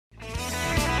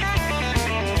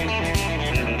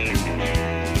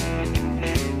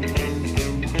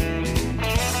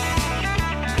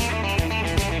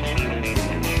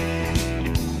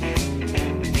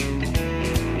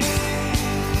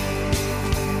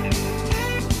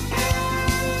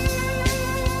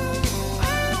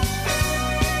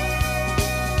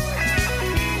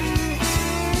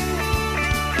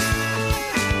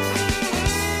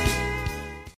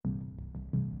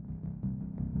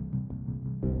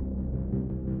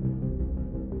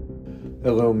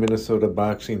Hello, Minnesota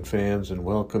boxing fans, and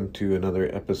welcome to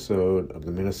another episode of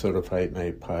the Minnesota Fight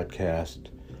Night podcast.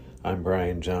 I'm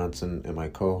Brian Johnson, and my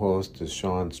co-host is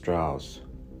Sean Strauss.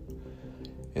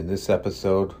 In this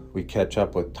episode, we catch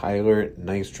up with Tyler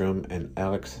Nystrom and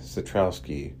Alex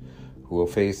Citrowske, who will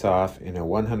face off in a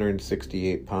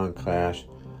 168-pound clash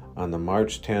on the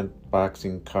March 10th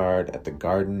boxing card at the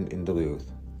Garden in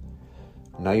Duluth.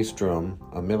 Nystrom,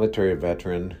 a military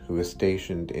veteran who is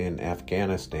stationed in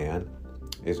Afghanistan,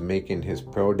 is making his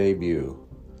pro debut.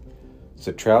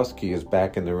 Citrowske is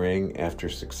back in the ring after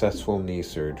successful knee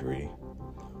surgery.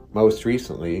 Most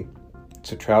recently,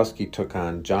 Citrowske took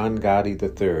on John Gotti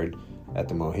III at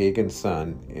the Mohegan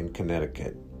Sun in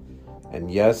Connecticut. And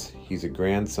yes, he's a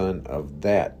grandson of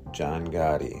that John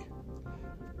Gotti.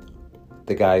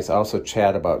 The guys also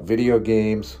chat about video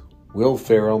games, Will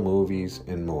Ferrell movies,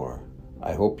 and more.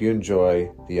 I hope you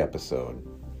enjoy the episode.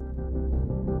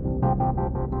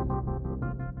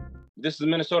 This is the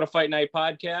Minnesota Fight Night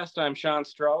podcast. I'm Sean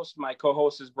Strauss. My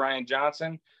co-host is Brian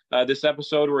Johnson. This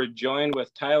episode, we're joined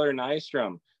with Tyler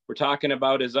Nystrom. We're talking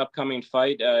about his upcoming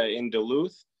fight in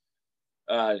Duluth.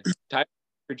 Tyler,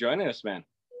 for joining us, man.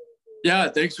 Yeah,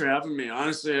 thanks for having me.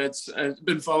 Honestly, I've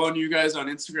been following you guys on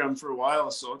Instagram for a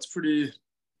while, so it's pretty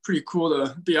cool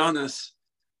to be on this.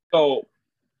 So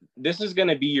this is going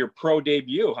to be your pro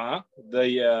debut, huh?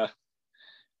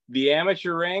 The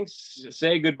amateur ranks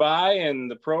say goodbye and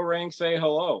the pro ranks say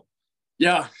hello.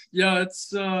 Yeah.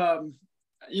 It's,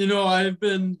 I've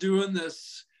been doing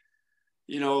this,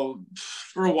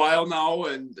 for a while now,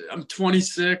 and I'm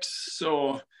 26.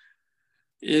 So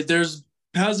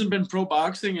hasn't been pro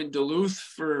boxing in Duluth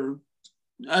for,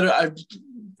 I can't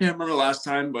remember the last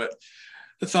time, but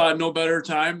I thought no better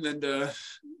time than to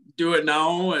do it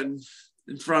now and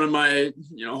in front of my,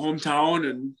 hometown.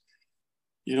 And,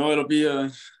 it'll be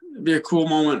a cool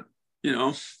moment,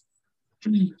 So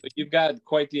you've got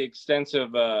quite the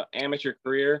extensive amateur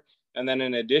career, and then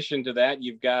in addition to that,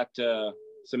 you've got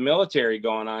some military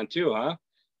going on too, huh?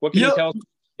 What can you tell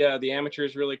the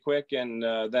amateurs really quick, and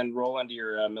then roll into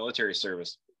your military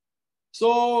service?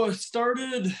 So it's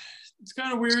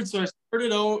kind of weird. So I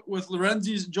started out with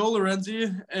Joe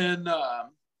Lorenzi in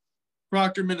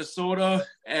Proctor, Minnesota,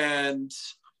 and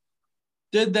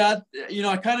did that.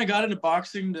 I kind of got into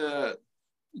boxing to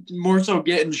more so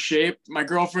get in shape. My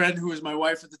girlfriend, who was my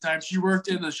wife at the time, she worked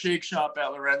in a shake shop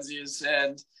at Lorenzi's,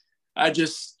 and I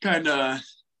just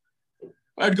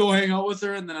I'd go hang out with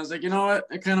her, and then I was like, you know what,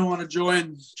 I kind of want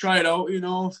to try it out,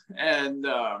 and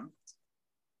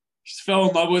just fell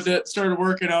in love with it, started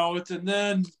working out, and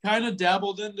then kind of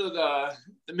dabbled into the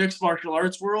mixed martial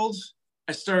arts world.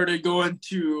 I started going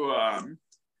to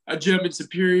a gym in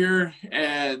Superior,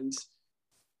 and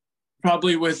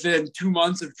probably within 2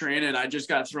 months of training, I just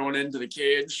got thrown into the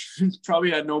cage.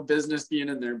 Probably had no business being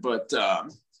in there, but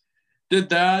did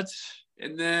that,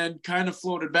 and then kind of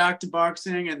floated back to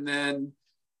boxing, and then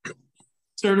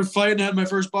started fighting, had my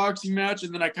first boxing match,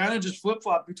 and then I kind of just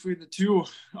flip-flopped between the two,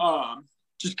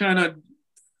 just kind of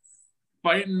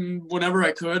fighting whenever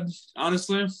I could,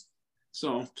 honestly.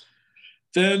 So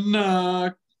then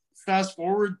fast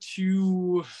forward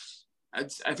to I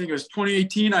think it was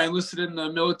 2018. I enlisted in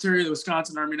the military, the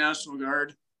Wisconsin Army National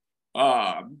Guard,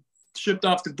 shipped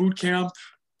off to boot camp,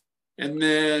 and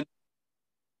then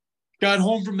got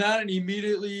home from that and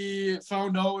immediately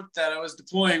found out that I was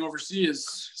deploying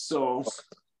overseas. So,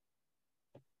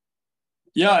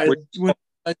 yeah, I went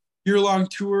a year-long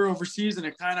tour overseas, and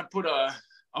it kind of put a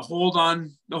hold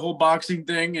on the whole boxing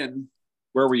thing. And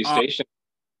where were you stationed?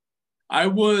 I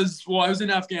was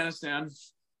in Afghanistan.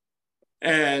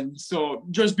 And so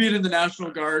just being in the National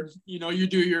Guard, you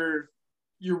do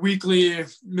your weekly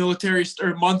military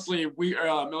or monthly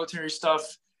military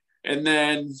stuff. And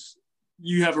then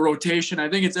you have a rotation. I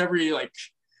think it's every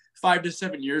 5 to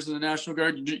 7 years in the National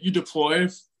Guard, you deploy.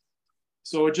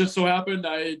 So it just so happened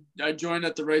I joined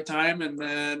at the right time, and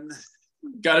then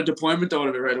got a deployment out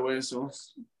of it right away. So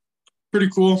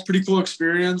pretty cool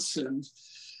experience. And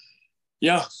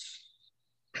yeah.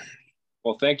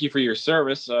 Well, thank you for your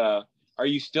service. Are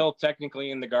you still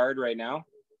technically in the Guard right now?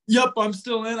 Yep, I'm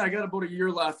still in. I got about a year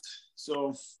left.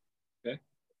 So, okay.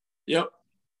 Yep.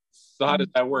 So how does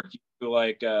that work? You do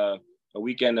a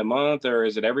weekend a month, or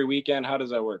is it every weekend? How does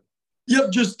that work?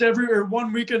 Yep, just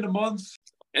one weekend a month.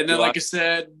 And then, like I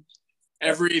said,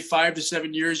 every 5 to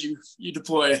 7 years you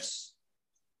deploy.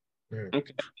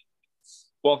 Okay.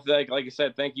 Well, like I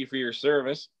said, thank you for your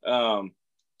service. Now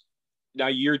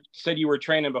you said you were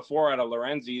training before out of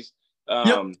Lorenzi's.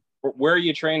 Yep. Where are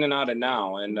you training out of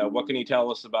now, and what can you tell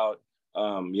us about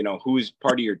who's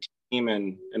part of your team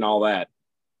and all that?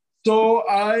 So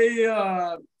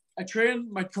I I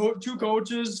train my two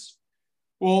coaches,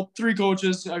 well, three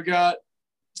coaches. I've got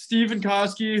Steven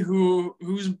Koski,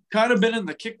 who's kind of been in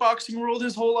the kickboxing world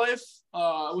his whole life.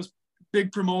 Was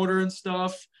big promoter and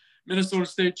stuff, Minnesota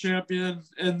State champion.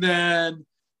 And then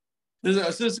his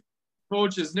assistant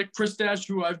coach is Nick Pristash,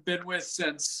 who I've been with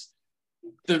since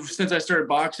I started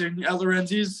boxing at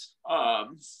Lorenzi's.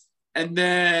 And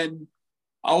then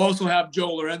I'll also have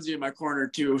Joe Lorenzi in my corner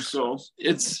too. So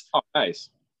it's nice.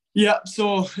 Yeah,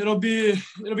 so it'll be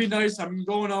nice. I'm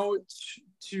going out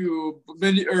to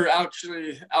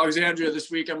Alexandria this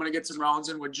week. I'm gonna get some rounds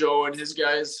in with Joe and his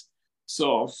guys.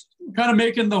 So kind of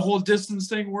making the whole distance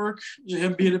thing work.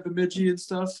 Him being at Bemidji and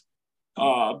stuff.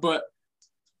 But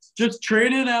just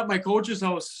training at my coach's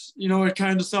house, it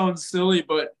kind of sounds silly,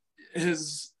 but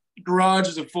his garage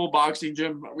is a full boxing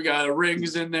gym. We got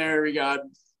rings in there. We got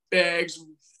bags,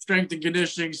 strength and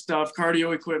conditioning stuff,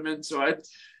 cardio equipment. So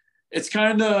it's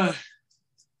kind of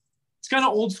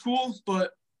old school,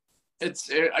 but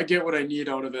I get what I need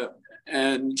out of it.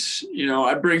 And,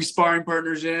 I bring sparring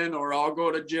partners in, or I'll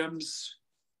go to gyms.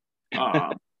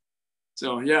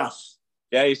 So, yeah.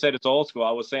 Yeah, you said it's old school.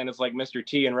 I was saying it's like Mr.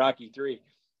 T in Rocky 3.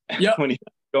 Yeah. When he's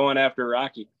going after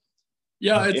Rocky.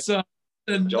 Yeah, it's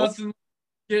nothing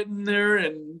getting there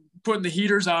and putting the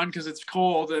heaters on because it's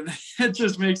cold, and it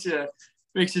just makes you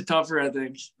tougher, I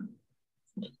think.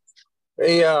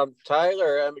 Hey,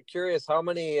 Tyler, I'm curious, how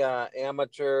many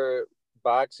amateur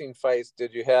boxing fights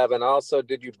did you have? And also,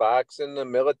 did you box in the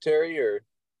military, or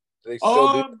do they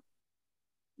still do?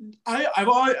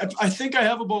 I think I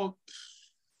have about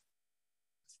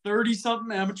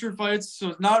 30-something amateur fights, so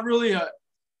it's not really a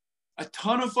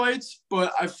ton of fights,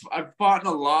 but I've fought in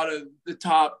a lot of the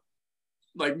top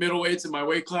like middleweights in my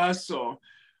weight class. So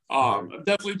I've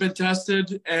definitely been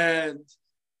tested. And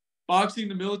boxing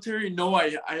the military, no,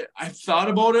 I've thought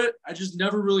about it. I just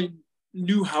never really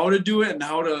knew how to do it and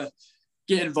how to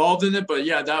get involved in it. But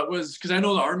yeah, that was because I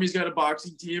know the Army's got a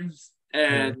boxing team,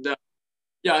 and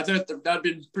I thought that'd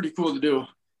been pretty cool to do.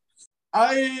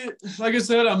 Like I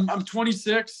said, I'm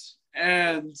 26,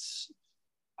 and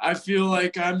I feel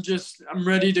like I'm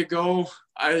ready to go.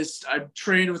 I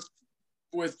train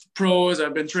with pros.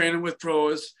 I've been training with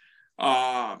pros.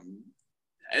 And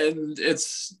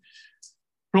it's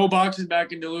pro boxing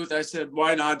back in Duluth. I said,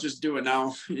 why not just do it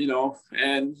now?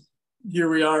 And here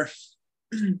we are.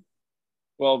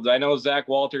 Well, I know Zach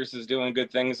Walters is doing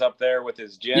good things up there with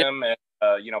his gym and,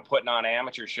 putting on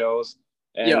amateur shows.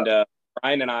 And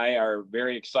Brian and I are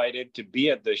very excited to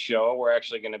be at this show. We're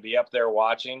actually going to be up there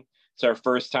watching. It's our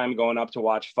first time going up to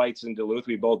watch fights in Duluth.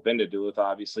 We've both been to Duluth,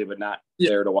 obviously, but not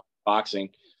there to watch boxing.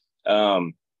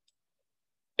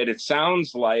 It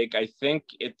sounds like, I think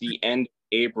at the end of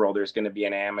April, there's going to be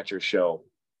an amateur show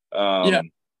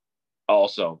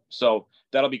also. So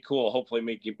that'll be cool. Hopefully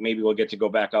maybe we'll get to go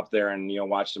back up there and,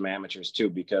 watch some amateurs too,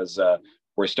 because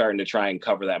we're starting to try and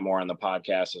cover that more on the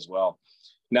podcast as well.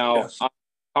 Now, on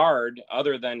card,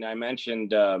 other than I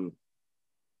mentioned, Zach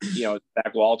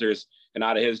Walters, and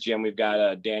out of his gym, we've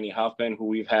got Danny Huffman, who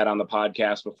we've had on the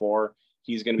podcast before.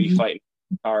 He's going to be fighting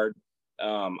hard.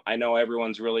 I know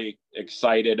everyone's really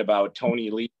excited about Tony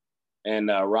Lee and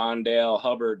Rondale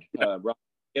Hubbard.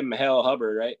 Hale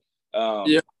Hubbard, right?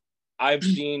 I've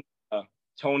seen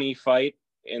Tony fight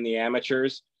in the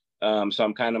amateurs, so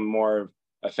I'm kind of more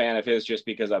a fan of his just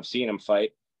because I've seen him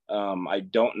fight. I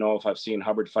don't know if I've seen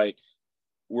Hubbard fight.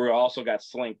 We're also got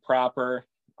Slink Proper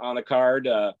on the card.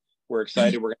 We're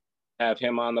excited. We're going to have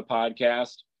him on the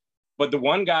podcast. But the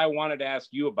one guy I wanted to ask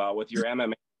you about with your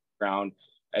MMA background,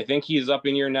 I think he's up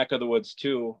in your neck of the woods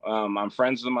too. I'm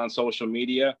friends with him on social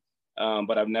media,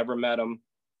 but I've never met him.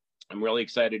 I'm really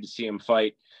excited to see him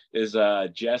fight. Is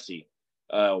Jesse?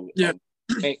 Is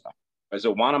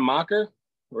it Wanamaker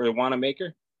or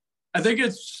Wanamaker? I think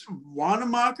it's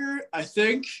Wanamaker. I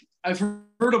think I've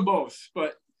heard them both,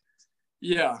 but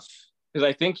yeah. Because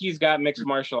I think he's got mixed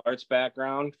martial arts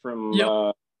background from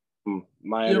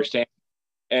my understanding.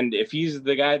 And if he's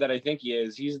the guy that I think he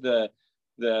is, he's the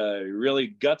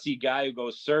really gutsy guy who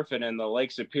goes surfing in the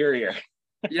Lake Superior.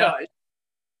 Yeah.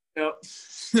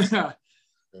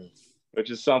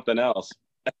 Which is something else.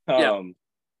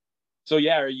 So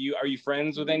are you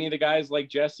friends with any of the guys like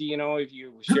Jesse, if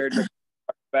you shared your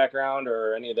background,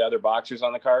 or any of the other boxers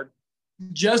on the card?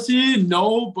 Jesse,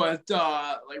 no, but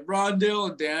like Rondale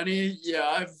and Danny,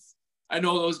 I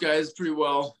know those guys pretty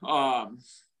well.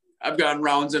 I've gotten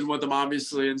rounds in with them,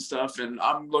 obviously, and stuff, and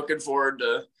I'm looking forward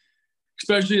to,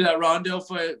 especially that Rondale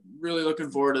fight. Really looking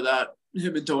forward to that.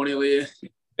 Him and Tony Lee.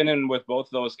 Been in with both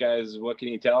those guys. What can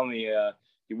you tell me?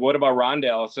 What about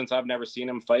Rondale? Since I've never seen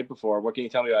him fight before, what can you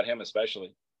tell me about him,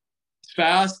 especially? He's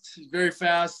fast. He's very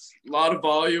fast. A lot of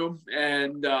volume,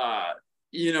 and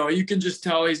you can just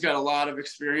tell he's got a lot of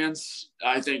experience.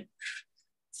 I think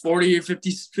 40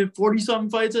 something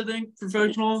fights, I think,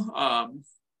 professional.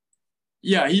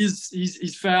 Yeah,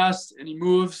 he's fast and he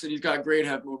moves and he's got great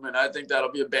head movement. I think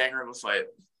that'll be a banger of a fight.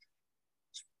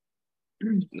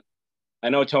 I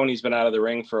know Tony's been out of the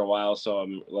ring for a while, so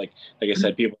I'm like I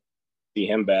said, people see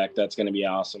him back. That's going to be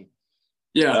awesome.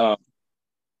 Yeah.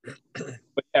 But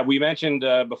yeah, we mentioned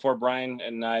before Brian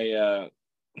and I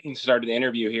started the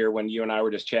interview here when you and I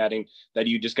were just chatting that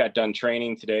you just got done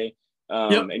training today,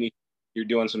 and you're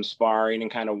doing some sparring and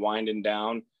kind of winding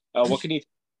down. What can you talk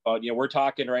about? We're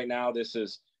talking right now. This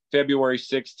is February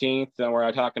 16th, and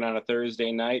we're talking on a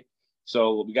Thursday night.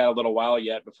 So we got a little while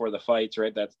yet before the fights,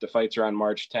 right? The fights are on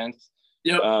March 10th.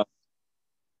 Yep.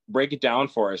 Break it down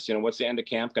for us. What's the end of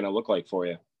camp going to look like for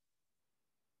you?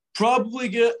 Probably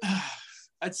get,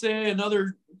 I'd say,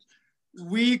 another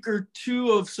week or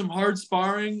two of some hard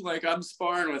sparring. Like I'm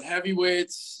sparring with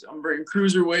heavyweights. I'm bringing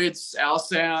cruiserweights, Al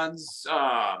Sands,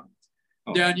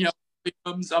 Danielle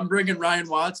Williams. I'm bringing Ryan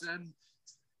Watson.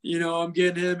 I'm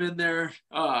getting him in there.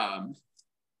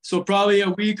 So probably a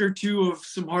week or two of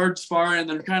some hard sparring and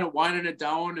then kind of winding it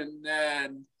down. And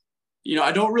then,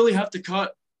 I don't really have to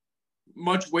cut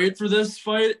much weight for this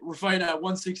fight. We're fighting at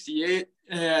 168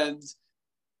 and,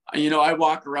 I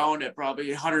walk around at probably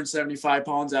 175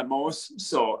 pounds at most.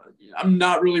 So I'm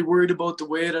not really worried about the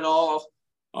weight at all.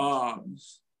 To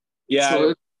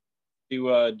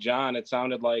John, it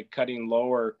sounded like cutting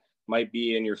lower might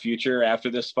be in your future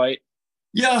after this fight.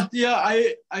 Yeah.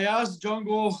 I asked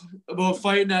Jungle about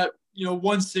fighting at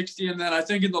 160, and then I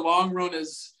think in the long run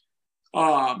is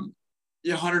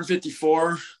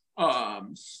 154.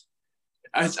 I'm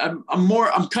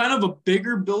kind of a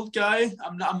bigger build guy.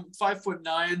 I'm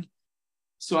 5'9",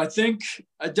 so I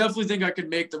definitely think I could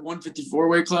make the 154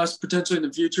 weight class potentially in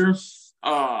the future.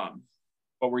 What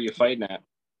were you fighting at?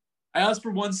 I asked for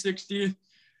 160.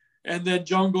 And then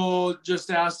Jungle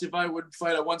just asked if I would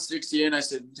fight at 160, and I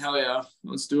said, hell yeah,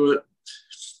 let's do it.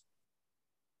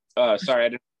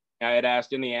 Sorry, I had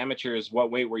asked in the amateurs,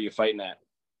 what weight were you fighting at?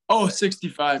 Oh,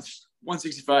 65,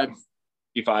 165.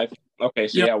 65? Okay,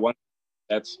 so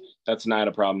that's not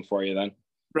a problem for you then.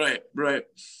 Right.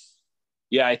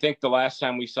 Yeah, I think the last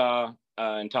time we saw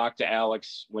and talked to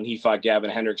Alex when he fought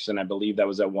Gavin Hendrickson, I believe that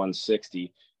was at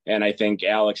 160. And I think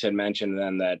Alex had mentioned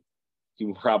then that he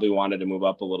probably wanted to move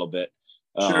up a little bit.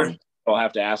 Sure. I'll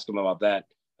have to ask him about that.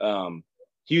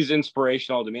 He was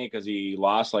inspirational to me because he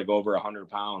lost like over 100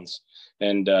 pounds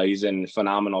and he's in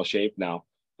phenomenal shape now.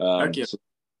 So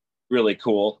really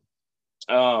cool.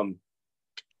 But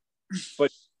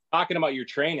talking about your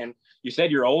training, you said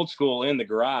you're old school in the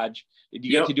garage. Did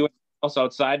you get to do anything else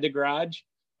outside the garage?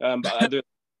 Other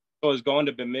was going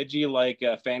to Bemidji like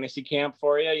a fantasy camp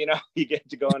for you, you get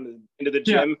to go into the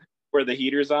gym where the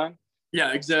heater's on.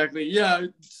 Yeah, exactly. Yeah.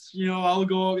 I'll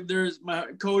go, there's my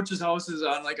coach's house is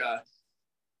on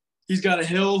he's got a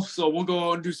hill. So we'll go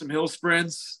out and do some hill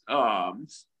sprints.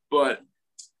 But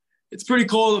it's pretty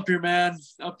cold up here, man,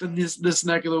 up in this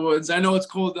neck of the woods. I know it's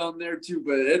cold down there too,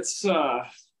 but it's, I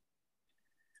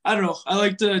don't know. I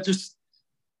like to just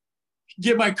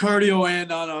get my cardio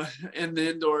in the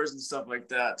indoors and stuff like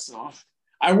that. So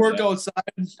I work outside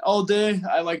all day.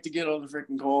 I like to get on the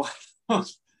freaking cold.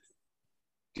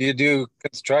 Do you do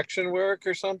construction work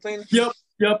or something? Yep.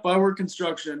 I work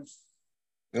construction.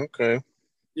 Okay.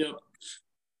 Yep.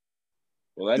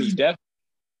 Well, that is definitely.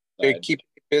 They keep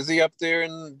busy up there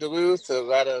in Duluth. A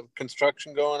lot of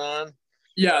construction going on.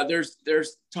 Yeah, there's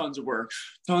tons of work.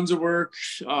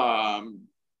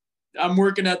 I'm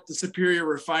working at the Superior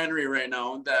Refinery right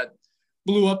now that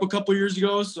blew up a couple years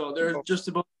ago, so they're just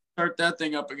about to start that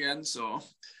thing up again. So,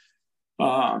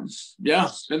 been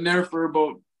there for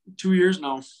about 2 years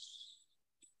now.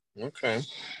 Okay.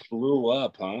 Blew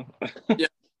up, huh? Yeah.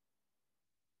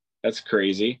 That's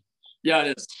crazy. Yeah,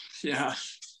 it is. Yeah.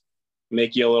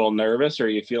 Make you a little nervous, or are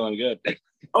you feeling good?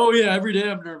 Oh, yeah. Every day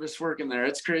I'm nervous working there.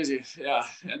 It's crazy. Yeah.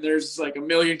 And there's like a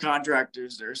million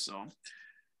contractors there. So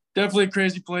definitely a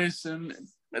crazy place. And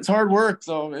it's hard work,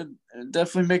 though. It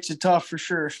definitely makes you tough for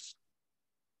sure.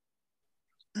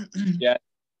 Yeah.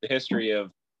 The history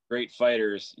of great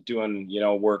fighters doing,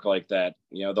 work like that.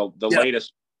 The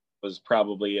latest was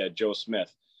probably Joe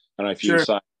Smith. I don't know if you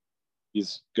saw.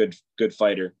 He's good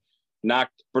fighter.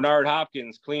 Knocked Bernard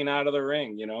Hopkins clean out of the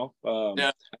ring.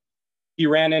 He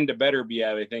ran into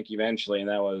Beterbiev, I think, eventually, and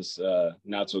that was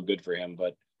not so good for him.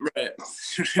 But right.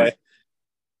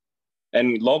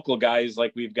 And local guys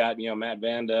like we've got, Matt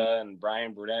Vanda and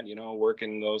Brian Burnett,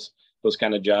 working those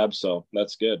kind of jobs. So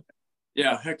that's good.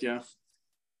 Yeah, heck yeah.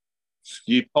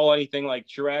 Do you pull anything like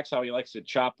Truax, how he likes to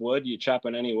chop wood? You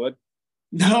chopping any wood?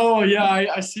 No, yeah,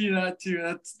 I see that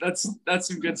too. That's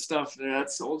some good stuff there.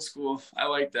 That's old school. I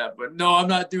like that. But no, I'm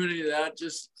not doing any of that.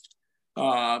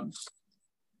 Um,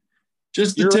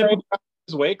 just the You're right typical. in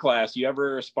his weight class. You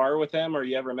ever spar with him, or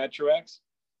you ever met Truax?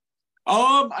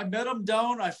 I met him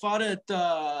down. I fought at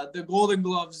the Golden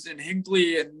Gloves in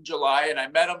Hinckley in July, and I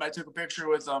met him. I took a picture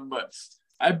with him, but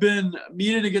I've been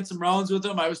meaning to get some rounds with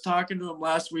him. I was talking to him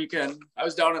last weekend. I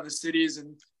was down in the cities,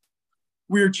 and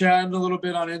we were chatting a little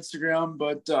bit on Instagram.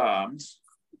 But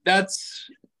that's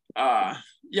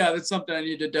that's something I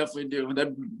need to definitely do.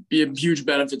 That'd be a huge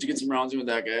benefit to get some rounds in with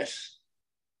that guy.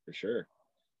 For sure.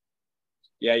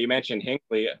 Yeah, you mentioned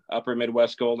Hinckley. Upper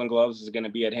Midwest Golden Gloves is going to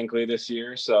be at Hinckley this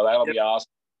year, so that'll be awesome.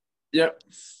 Yep.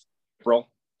 April.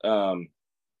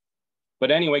 But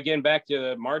anyway, getting back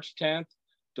to March 10th,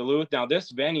 Duluth. Now,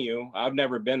 this venue, I've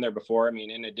never been there before. I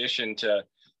mean, in addition to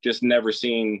just never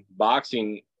seeing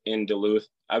boxing in Duluth,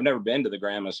 I've never been to the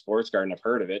Grandma Sports Garden. I've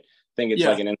heard of it. I think it's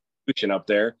like an institution up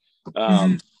there.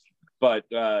 But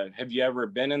have you ever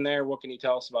been in there? What can you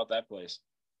tell us about that place?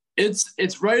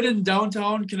 It's right in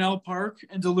downtown Canal Park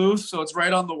in Duluth, so it's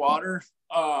right on the water.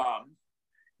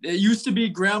 It used to be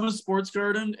Grandma's Sports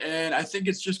Garden, and I think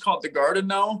it's just called the Garden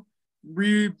now.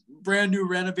 Brand new,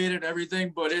 renovated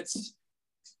everything, but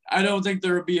I don't think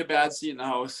there would be a bad seat in the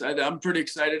house. I'm pretty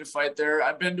excited to fight there.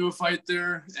 I've been to a fight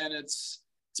there, and it's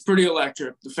pretty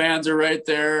electric. The fans are right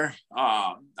there.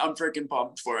 I'm freaking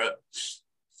pumped for it.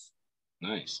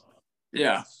 Nice.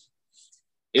 Yeah.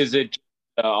 Is it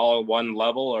all one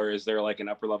level, or is there like an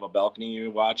upper level balcony you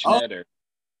watching it? Or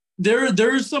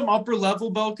there's some upper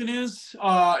level balconies.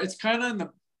 It's kind of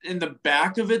in the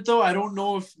back of it though. I don't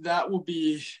know if that will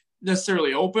be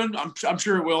necessarily open. I'm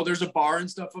sure it will. There's a bar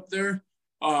and stuff up there.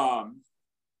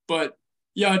 But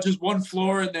yeah, just one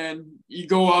floor, and then you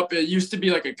go up. It used to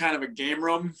be like a kind of a game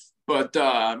room, but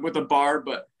with a bar.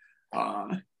 But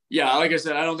yeah, like I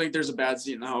said, I don't think there's a bad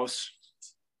seat in the house.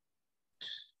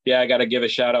 Yeah, I got to give a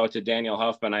shout out to Daniel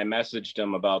Huffman. I messaged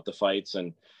him about the fights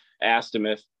and asked him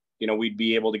if, we'd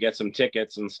be able to get some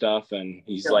tickets and stuff. And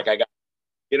he's like,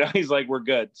 he's like, we're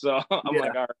good. So I'm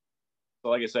like, all right. So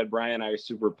like I said, Brian and I are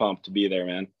super pumped to be there,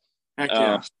 man. Heck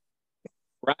yeah.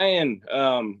 Brian,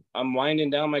 I'm winding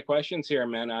down my questions here,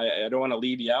 man. I don't want to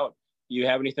leave you out. You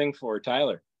have anything for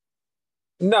Tyler?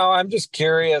 No, I'm just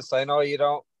curious. I know you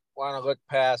don't want to look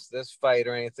past this fight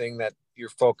or anything, that you're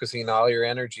focusing all your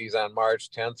energies on March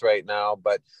 10th right now,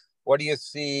 but what do you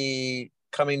see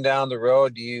coming down the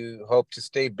road? Do you hope to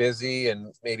stay busy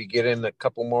and maybe get in a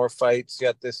couple more fights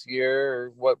yet this year?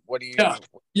 Or what do you?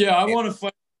 Yeah, I want to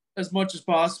fight as much as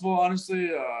possible,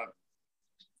 honestly.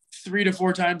 3 to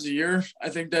 4 times a year. I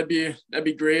think that'd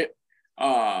be great.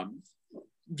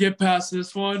 Get past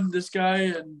this guy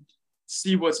and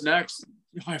see what's next.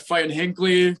 I fight in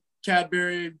Hinckley,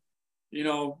 Cadbury, you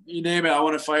name it. I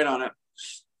want to fight on it.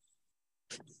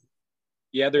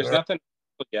 Yeah, there's nothing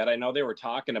yet. I know they were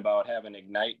talking about having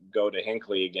Ignite go to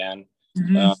Hinckley again.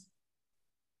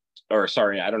 Or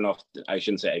sorry, I don't know if I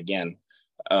shouldn't say again,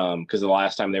 because the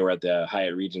last time they were at the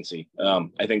Hyatt Regency,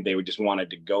 I think they just wanted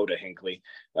to go to Hinckley.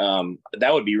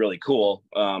 That would be really cool.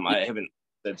 I haven't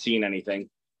seen anything,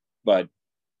 but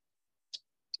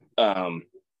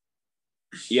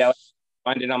yeah,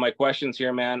 finding out my questions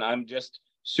here, man. I'm just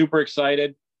super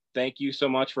excited. Thank you so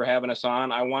much for having us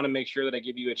on. I want to make sure that I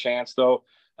give you a chance though,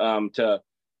 to,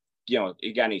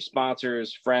 you got any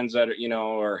sponsors, friends that are,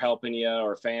 are helping you,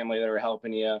 or family that are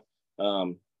helping you,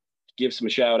 give some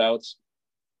shout outs.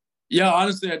 Yeah,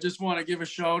 honestly, I just want to give a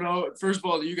shout out, first of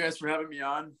all, to you guys for having me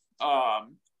on.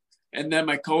 And then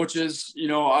my coaches,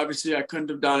 obviously I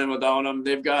couldn't have done it without them.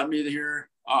 They've gotten me here.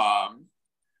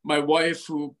 My wife,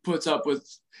 who puts up with,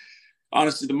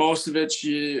 honestly, the most of it.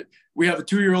 We have a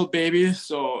 2-year-old baby,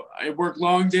 so I work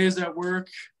long days at work.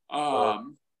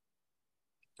 Come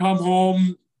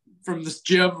home from this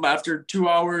gym after 2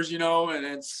 hours,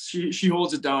 and she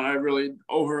holds it down. I really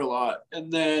owe her a lot.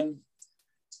 And then,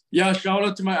 yeah, shout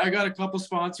out to I got a couple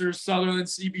sponsors, Sutherland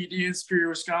CBD in Superior,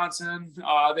 Wisconsin.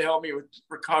 They help me with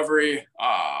recovery.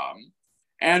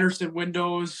 Anderson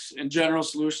Windows and General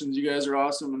Solutions. You guys are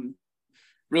awesome and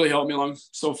really helped me along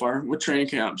so far with training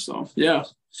camp. So, yeah.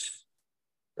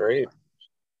 Great.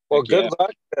 Well, good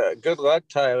luck,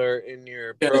 Tyler, in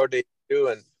your pro debut.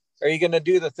 And are you going to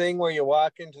do the thing where you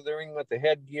walk into the ring with the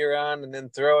headgear on and then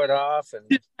throw it off?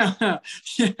 And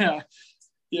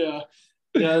yeah.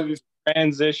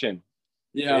 Transition.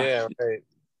 Yeah. Right.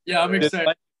 Yeah, I'm excited.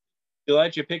 Do you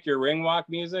let you pick your ring walk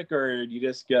music, or you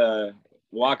just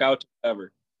walk out to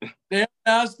whatever? They haven't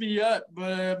asked me yet,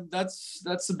 but that's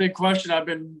the big question I've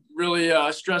been really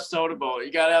stressed out about.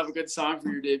 You got to have a good song for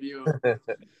your debut.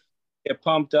 Get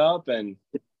pumped up and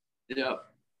Yeah.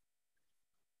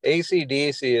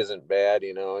 AC/DC isn't bad,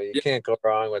 you know. You can't go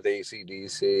wrong with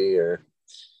AC/DC or.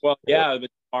 Well, yeah, but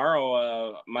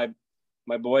tomorrow, my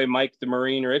boy Mike the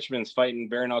Marine Richmond's fighting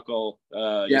bare knuckle,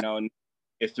 you know, in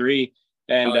A3,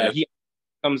 and he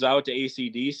comes out to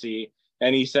AC/DC,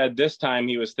 and he said this time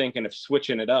he was thinking of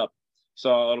switching it up.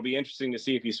 So it'll be interesting to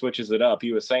see if he switches it up.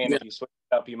 He was saying if he switches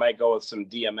it up, he might go with some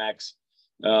DMX.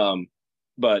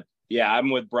 But yeah, I'm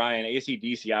with Brian.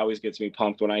 AC/DC always gets me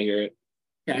pumped when I hear it.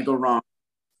 Can't go wrong.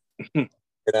 Get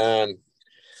on.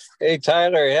 Hey,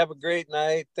 Tyler, have a great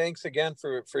night. Thanks again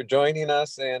for joining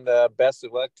us, and best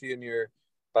of luck to you in your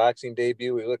boxing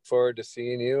debut. We look forward to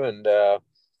seeing you and,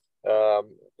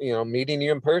 you know, meeting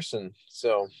you in person.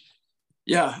 So.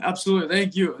 Yeah, absolutely.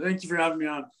 Thank you. Thank you for having me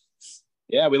on.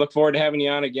 Yeah, we look forward to having you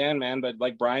on again, man. But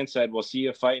like Brian said, we'll see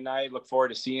you fight night. Look forward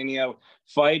to seeing you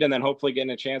fight and then hopefully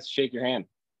getting a chance to shake your hand.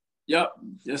 Yep.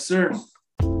 Yes, sir.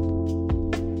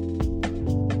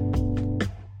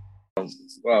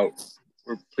 Well,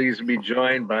 we're pleased to be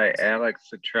joined by Alex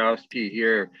Citrowske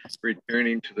here,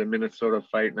 returning to the Minnesota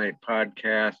Fight Night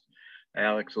podcast.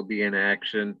 Alex will be in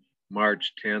action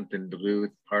March 10th in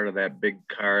Duluth, part of that big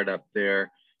card up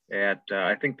there at,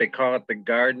 I think they call it the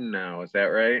Garden now. Is that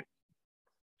right?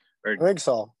 Or, I think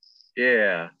so.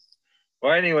 Yeah.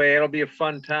 Well, anyway, it'll be a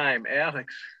fun time.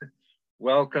 Alex,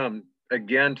 welcome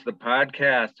again to the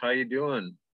podcast. How you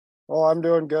doing? Oh, I'm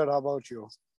doing good. How about you?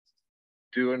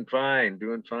 Doing fine.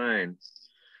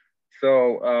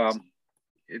 So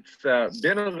it's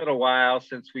been a little while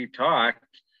since we talked.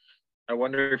 I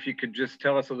wonder if you could just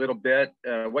tell us a little bit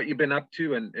what you've been up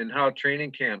to and how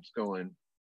training camp's going.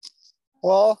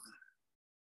 Well,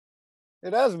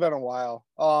 it has been a while.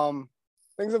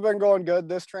 Things have been going good.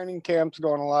 This training camp's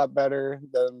going a lot better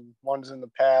than ones in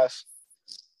the past.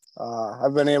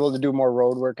 I've been able to do more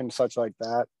road work and such like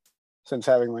that. Since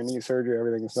having my knee surgery,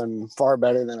 everything's been far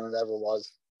better than it ever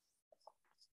was.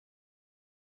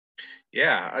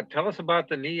 Yeah, tell us about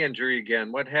the knee injury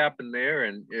again. What happened there?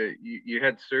 And you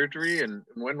had surgery, and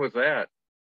when was that?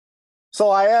 So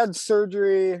I had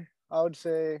surgery, I would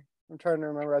say, I'm trying to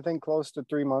remember, I think close to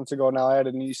 3 months ago now. I had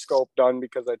a knee scope done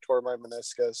because I tore my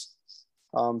meniscus.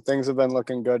 Things have been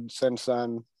looking good since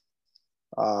then.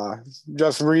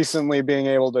 Just recently being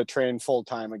able to train full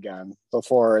time again.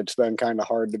 Before it's been kind of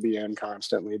hard to be in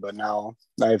constantly, but now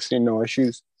I've seen no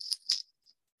issues.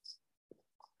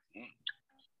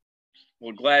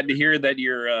 Well, glad to hear that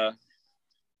you're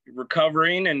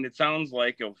recovering, and it sounds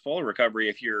like a full recovery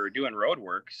if you're doing road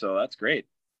work. So that's great.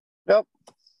 Yep.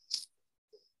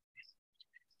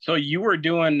 So you were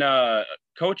doing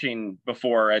coaching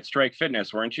before at Strike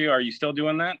Fitness, weren't you? Are you still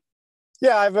doing that?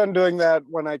 Yeah, I've been doing that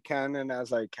when I can and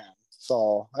as I can.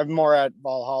 So I'm more at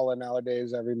Valhalla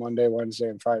nowadays every Monday, Wednesday,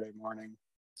 and Friday morning.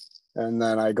 And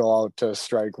then I go out to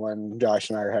Strike when Josh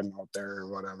and I are heading out there or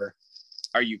whatever.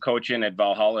 Are you coaching at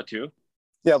Valhalla too?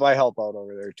 Yep, I help out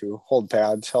over there too. Hold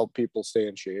pads, help people stay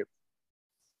in shape.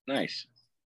 Nice.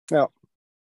 Yeah.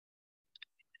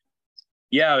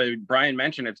 Yeah, Brian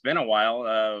mentioned it's been a while.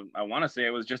 I want to say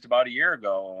it was just about a year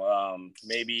ago.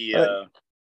 Maybe.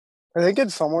 I think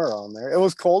it's somewhere around there. It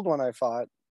was cold when I fought.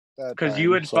 Because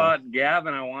you had fought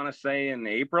Gavin, I want to say, in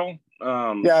April.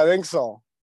 Yeah, I think so.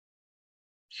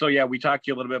 So, yeah, we talked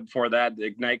to you a little bit before that, the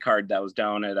Ignite card that was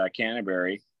down at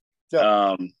Canterbury.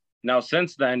 Yeah. Now,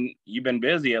 since then, you've been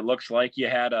busy. It looks like you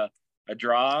had a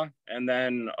draw and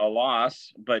then a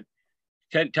loss. But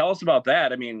tell us about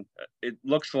that. I mean, it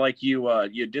looks like you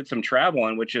did some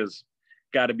traveling, which has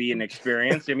got to be an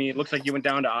experience. I mean, it looks like you went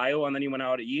down to Iowa and then you went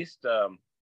out east.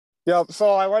 Yep. So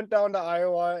I went down to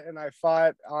Iowa and I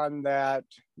fought on the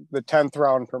 10th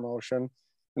round promotion.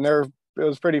 And it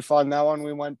was pretty fun. That one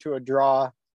we went to a draw.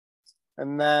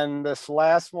 And then this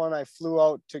last one I flew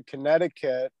out to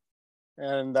Connecticut,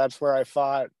 and that's where I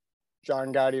fought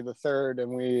John Gotti III,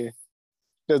 and we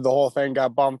did the whole thing,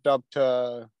 got bumped up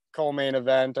to co-main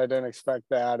event. I didn't expect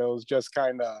that. It was just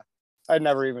kind of, I'd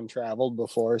never even traveled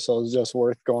before, so it was just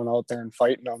worth going out there and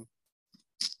fighting them.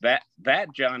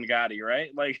 That John Gotti, right?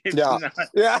 Like, yeah.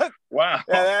 Yeah. Wow.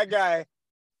 Yeah, that guy.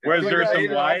 Was there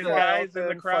some wise guys in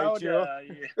the crowd?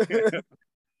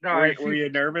 No, were you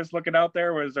nervous looking out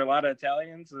there? Was there a lot of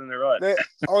Italians and there what?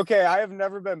 Okay, I have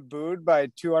never been booed by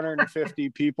 250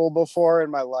 people before in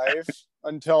my life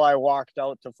until I walked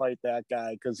out to fight that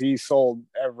guy because he sold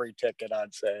every ticket,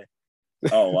 I'd say.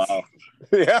 Oh wow.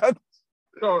 Yeah.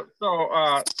 So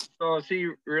is he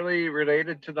really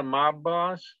related to the mob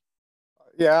boss?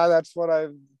 Yeah, that's what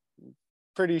I've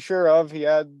pretty sure of. He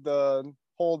had the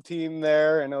whole team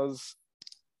there, and it was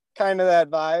kind of that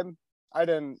vibe. I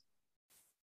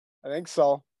think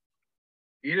so.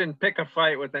 You didn't pick a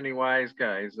fight with any wise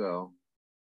guys, though.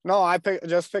 No, I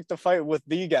just picked a fight with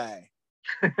the guy.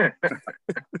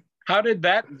 How did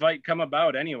that fight come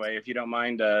about anyway, if you don't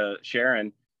mind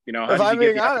sharing? You know, how If did I'm you get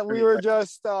being the honest, we opportunity were to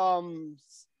just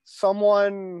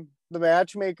someone, the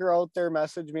matchmaker out there,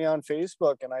 messaged me on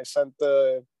Facebook, and I sent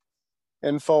the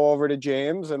info over to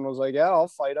James and was like, yeah, I'll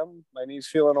fight him. My knee's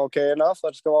feeling okay enough.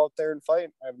 Let's go out there and fight.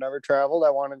 I've never traveled.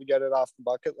 I wanted to get it off the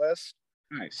bucket list.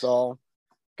 Nice. So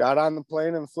got on the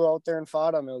plane and flew out there and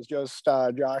fought him. It was just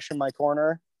Josh in my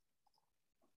corner.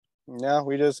 Yeah,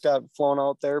 we just got flown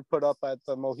out there, put up at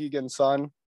the Mohegan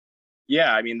Sun.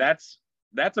 Yeah, I mean, that's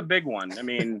a big one. I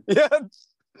mean, Yeah.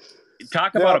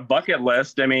 Talk about a bucket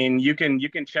list. I mean, you can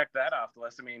check that off the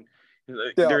list. I mean,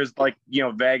 there's like, you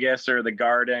know, Vegas or the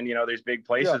Garden, you know, there's big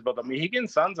places, but the Mohegan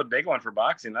Sun's a big one for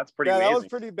boxing. That's pretty amazing. That was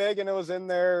pretty big, and it was in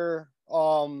their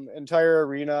entire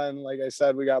arena. And like I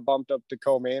said, we got bumped up to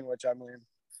co-main, which I mean,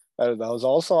 that was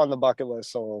also on the bucket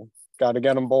list. So got to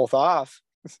get them both off.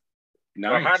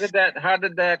 Nice. So how did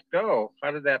that go?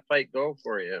 How did that fight go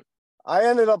for you? I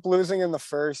ended up losing in the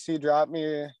first. He dropped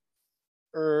me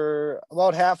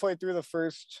about halfway through the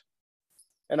first,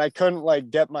 and I couldn't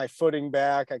like get my footing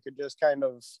back. I could just kind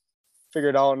of figure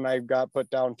it out, and I got put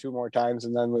down 2 more times,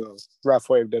 and then the ref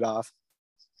waved it off.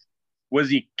 Was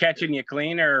he catching you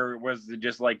clean, or was it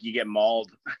just like you get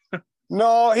mauled?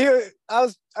 No,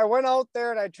 I went out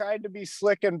there and I tried to be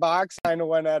slick in box. Kind of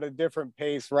went at a different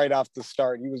pace right off the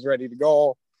start. He was ready to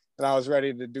go, and I was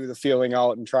ready to do the feeling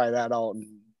out and try that out and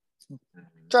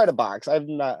try to box. I'm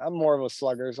more of a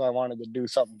slugger, so I wanted to do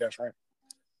something different.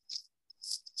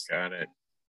 Got it.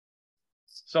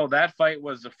 So that fight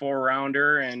was a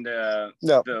 4-rounder, and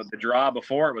the draw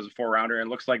before it was a 4-rounder, and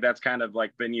it looks like that's kind of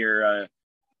like been your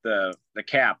the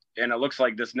cap. And it looks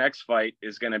like this next fight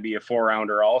is going to be a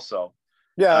 4-rounder also.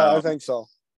 Yeah, I think so.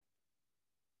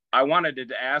 I wanted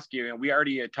to ask you, and we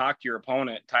already talked to your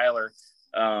opponent, Tyler.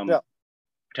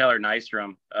 Tyler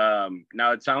Nystrom.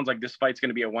 Now it sounds like this fight's going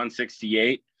to be a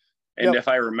 168. And if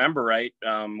I remember right,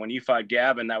 when you fought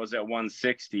Gavin, that was at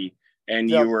 160. And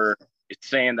you were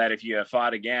saying that if you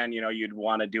fought again, you know, you'd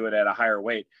want to do it at a higher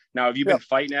weight. Now, have you been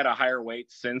fighting at a higher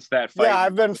weight since that fight? Yeah,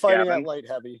 I've been fighting at light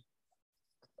heavy.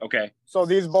 Okay. So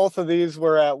both of these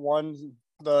were at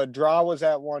the draw was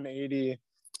at 180,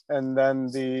 and then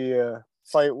the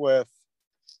fight with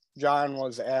John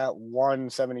was at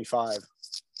 175.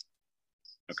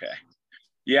 Okay.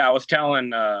 Yeah, I was telling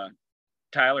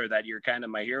Tyler that you're kind of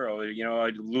my hero. You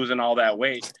know, losing all that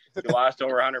weight. You lost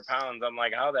over 100 pounds. I'm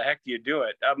like, how the heck do you do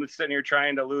it? I'm sitting here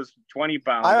trying to lose 20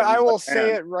 pounds. I will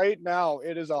say it right now.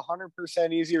 It is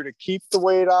 100% easier to keep the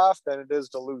weight off than it is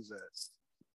to lose it.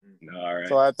 All right.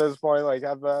 So at this point, like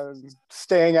I've been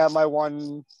staying at my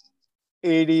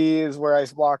 180 is where I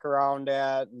walk around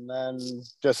at, and then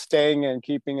just staying and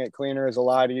keeping it cleaner is a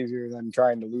lot easier than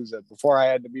trying to lose it. Before I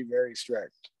had to be very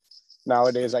strict.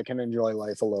 Nowadays I can enjoy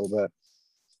life a little bit.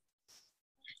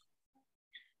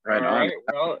 Right on.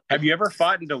 Well, have you ever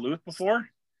fought in Duluth before?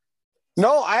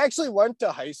 No, I actually went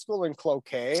to high school in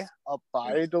Cloquet up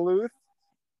by Duluth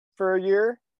for a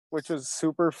year, which was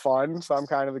super fun. So I'm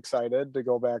kind of excited to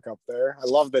go back up there. I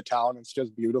love the town. It's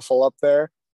just beautiful up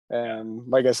there. And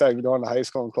like I said, going to high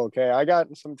school in Cloquet, I got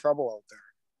in some trouble out there.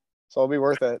 So it'll be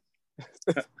worth it.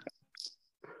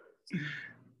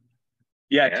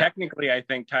 Yeah, technically, I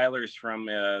think Tyler's from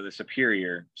the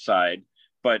Superior side.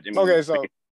 But I mean, okay, so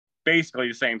basically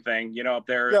the same thing. You know, up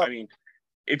there, I mean,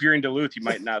 if you're in Duluth, you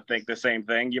might not think the same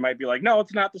thing. You might be like, no,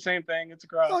 it's not the same thing. It's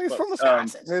across. Oh, he's from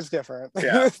Wisconsin. It's different.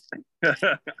 Yeah.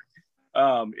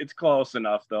 It's close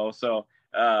enough, though. So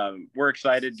we're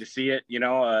excited to see it. You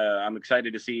know, I'm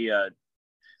excited to see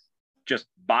just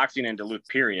boxing in Duluth,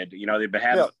 period. You know, they've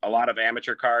had a lot of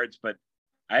amateur cards, but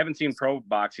I haven't seen pro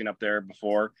boxing up there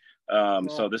before.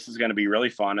 So this is going to be really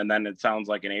fun. And then it sounds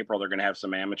like in April, they're going to have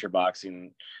some amateur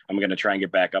boxing. I'm going to try and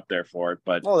get back up there for it,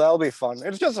 but that'll be fun.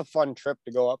 It's just a fun trip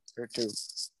to go up there too.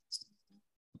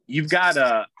 You've got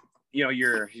you know,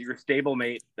 your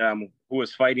stablemate, who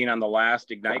was fighting on the last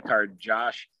Ignite card,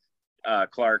 Josh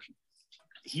Clark.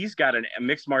 He's got a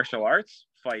mixed martial arts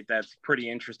fight that's pretty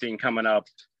interesting coming up.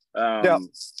 I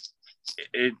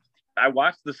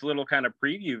watched this little kind of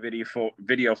preview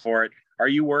video for it. Are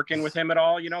you working with him at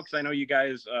all? You know, because I know you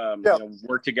guys you know,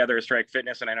 work together at Strike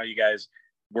Fitness, and I know you guys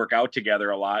work out together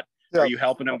a lot. Are you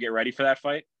helping him get ready for that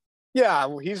fight? Yeah,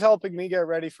 he's helping me get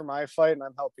ready for my fight, and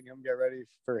I'm helping him get ready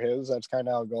for his. That's kind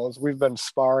of how it goes. We've been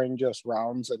sparring just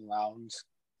rounds and rounds.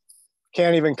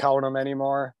 Can't even count them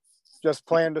anymore. just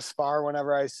plan to spar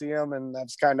whenever I see him, and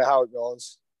that's kind of how it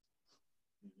goes.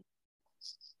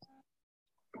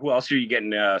 Who else are you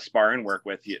getting sparring work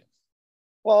with? You?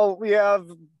 Well, we have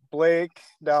Blake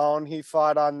down. He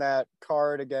fought on that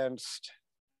card against.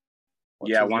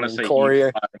 I want to say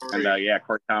Corey.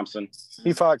 Corey Thompson.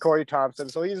 He fought Corey Thompson,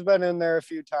 so he's been in there a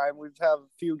few times. We've have a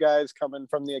few guys coming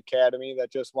from the academy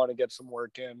that just want to get some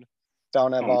work in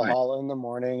down at Valhalla in the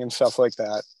morning and stuff like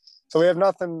that. So we have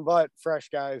nothing but fresh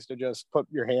guys to just put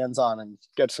your hands on and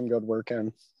get some good work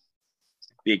in.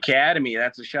 The academy,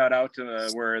 that's a shout out to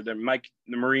where the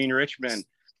Marine Richmond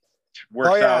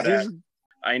works out at.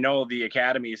 I know the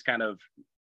academy is kind of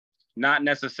not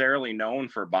necessarily known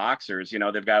for boxers. You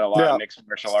know, they've got a lot of mixed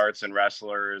martial arts and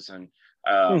wrestlers and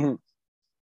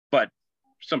but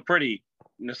some pretty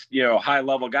high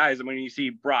level guys. I mean, you see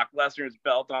Brock Lesnar's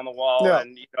belt on the wall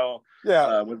and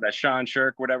with that Sean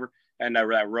Shirk, whatever, and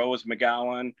that Rose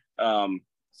McGowan.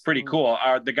 Pretty cool.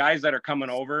 Are the guys that are coming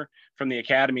over from the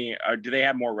academy, do they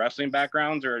have more wrestling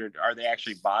backgrounds, or are they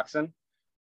actually boxing?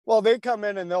 Well, they come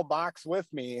in and they'll box with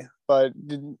me, but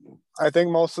I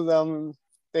think most of them,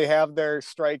 they have their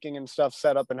striking and stuff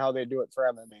set up and how they do it for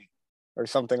MMA or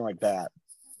something like that.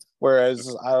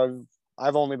 Whereas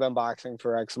I've only been boxing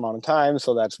for X amount of time,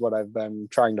 so that's what I've been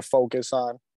trying to focus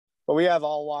on. But we have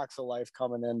all walks of life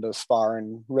coming in to spar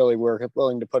and really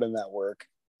willing to put in that work.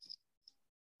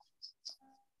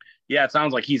 Yeah, it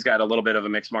sounds like he's got a little bit of a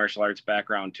mixed martial arts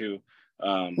background too.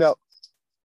 No.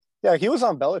 Yeah, he was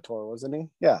on Bellator, wasn't he?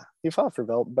 Yeah, he fought for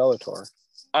Bellator.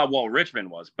 Well, Richmond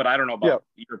was, but I don't know about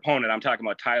your opponent. I'm talking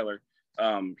about Tyler.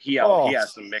 He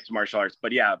has some mixed martial arts,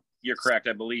 but yeah, you're correct.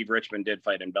 I believe Richmond did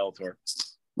fight in Bellator.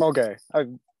 Okay.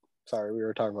 Sorry, we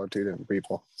were talking about two different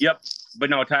people. Yep. But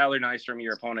no, Tyler Nystrom,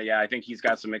 your opponent. Yeah, I think he's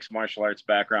got some mixed martial arts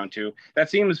background too. That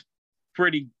seems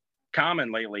pretty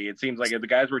common lately. It seems like the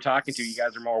guys we're talking to, you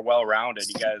guys are more well-rounded.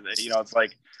 You guys, it's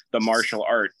like the martial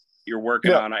art. You're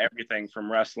working on everything from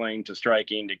wrestling to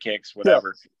striking to kicks,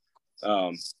 whatever.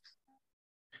 Does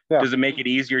it make it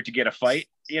easier to get a fight?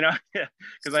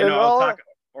 Because I know I'll talk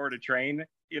or to train.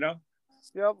 Yep.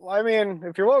 I mean,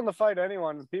 if you're willing to fight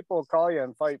anyone, people will call you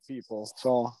and fight people.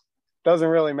 So it doesn't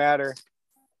really matter.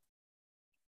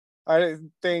 I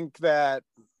think that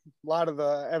a lot of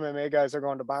the MMA guys are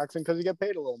going to boxing because you get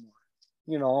paid a little more.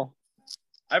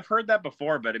 I've heard that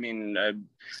before, but I mean,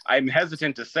 I'm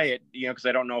hesitant to say it, because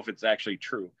I don't know if it's actually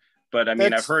true. But I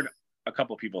mean, I've heard a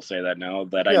couple people say that now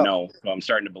that I know, so I'm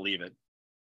starting to believe it.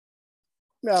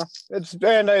 Yeah,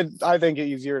 I think it's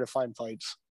easier to find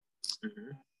fights.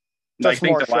 Mm-hmm. I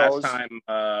think the last time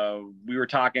we were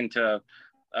talking to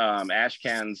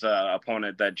Ashkan's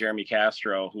opponent, that Jeremy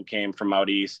Castro, who came from out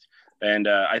east. And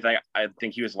I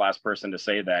think he was the last person to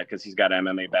say that, because he's got an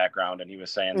MMA background, and he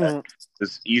was saying that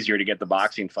it's easier to get the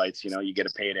boxing fights. You get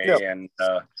a payday and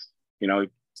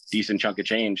decent chunk of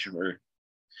change. Where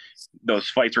those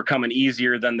fights were coming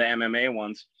easier than the MMA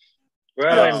ones.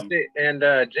 Well,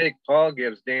 and Jake Paul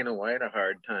gives Dana White a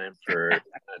hard time for not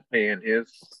paying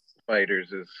his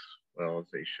fighters as well as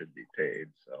they should be paid.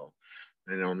 So,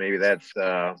 maybe that's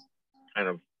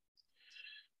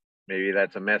maybe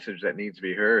that's a message that needs to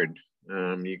be heard.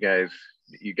 You guys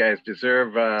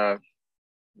deserve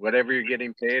whatever you're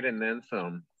getting paid and then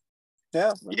some.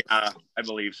 Yeah, I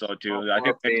believe so too. I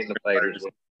think the fighters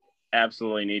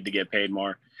absolutely need to get paid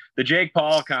more. The Jake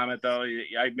Paul comment, though,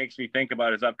 it makes me think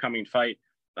about his upcoming fight,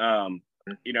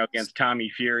 against Tommy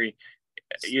Fury.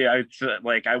 Yeah, it's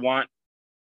like I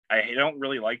don't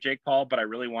really like Jake Paul, but I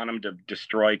really want him to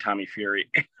destroy Tommy Fury.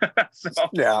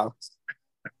 Yeah.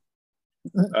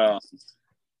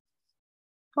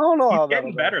 I don't know how he's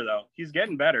getting better though. He's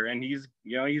getting better, and he's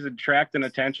attracting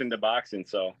attention to boxing.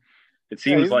 So it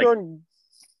seems he's like doing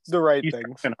the right he's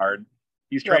things. Training hard.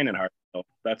 He's training hard. So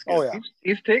that's good. Oh yeah,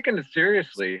 he's taking it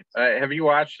seriously. Have you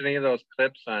watched any of those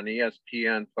clips on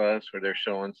ESPN Plus where they're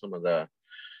showing some of the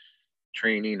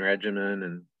training regimen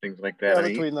and things like that? Yeah,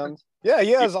 between them. Yeah,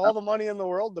 he has all the money in the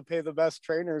world to pay the best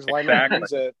trainers. Why not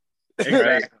use it?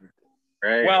 Exactly.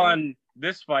 Right. Well, and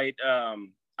this fight,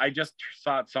 I just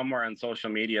saw it somewhere on social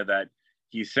media that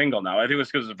he's single now. I think it was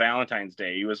because of Valentine's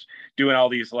Day. He was doing all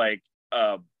these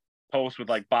posts with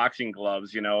boxing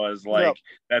gloves, as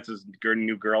that's his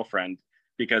new girlfriend,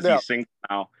 because he's single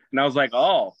now. And I was like,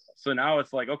 oh, so now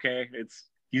it's like, okay,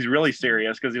 he's really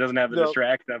serious because he doesn't have the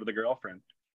distraction of the girlfriend.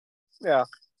 Yeah.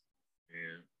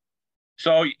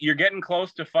 So you're getting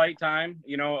close to fight time.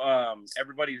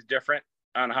 Everybody's different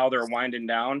on how they're winding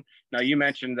down. Now, you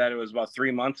mentioned that it was about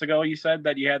 3 months ago, you said,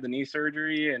 that you had the knee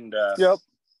surgery, and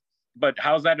but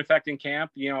how's that affecting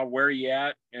camp? Where are you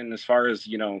at? And as far as,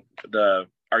 the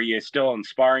are you still in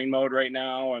sparring mode right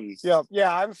now? And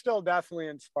yeah, I'm still definitely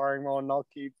in sparring mode, and I'll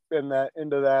keep into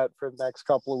that for the next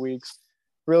couple of weeks.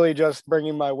 Really just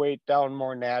bringing my weight down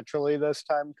more naturally this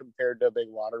time compared to a big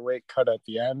water weight cut at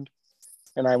the end.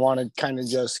 And I want to kind of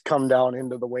just come down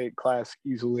into the weight class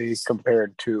easily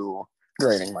compared to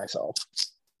draining myself.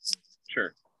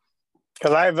 Sure.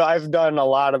 Because I've done a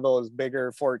lot of those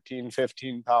bigger 14,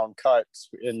 15 pound cuts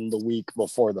in the week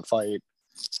before the fight,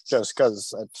 just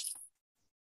because that's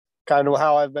kind of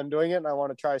how I've been doing it, and I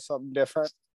want to try something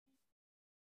different.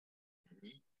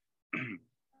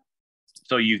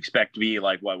 So you expect to be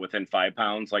like what, within 5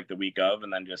 pounds, like the week of,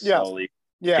 and then just slowly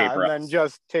taper and up? then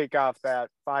just take off that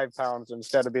 5 pounds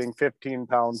instead of being 15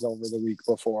 pounds over the week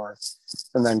before,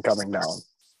 and then coming down.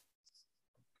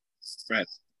 Right.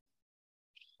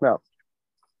 No.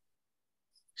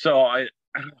 So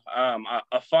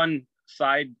a fun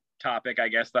side topic, I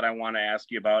guess, that I want to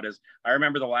ask you about is, I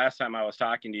remember the last time I was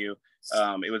talking to you,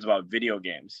 it was about video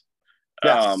games,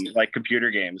 like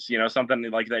computer games, something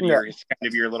like that. It's kind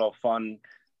of your little fun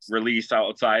release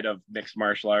outside of mixed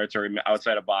martial arts or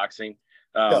outside of boxing.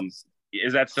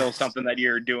 Is that still something that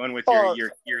you're doing with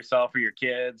yourself or your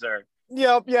kids? Or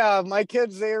yeah, my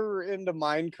kids, they're into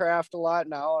Minecraft a lot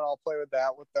now, and I'll play with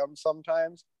that with them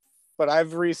sometimes. But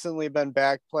I've recently been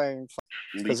back playing,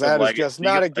 because that is just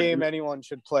not a game anyone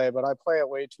should play, but I play it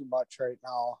way too much right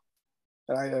now,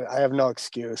 and I have no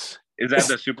excuse. Is that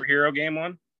the superhero game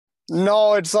one?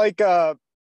 No, it's like a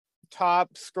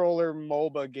top scroller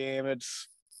MOBA game. It's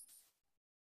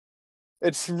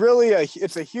really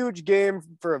it's a huge game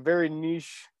for a very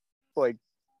niche like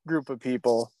group of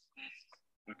people.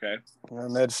 Okay.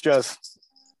 And it's just,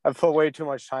 I've put way too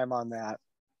much time on that,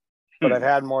 but I've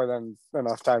had more than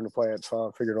enough time to play it, so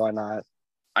I figured why not.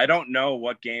 I don't know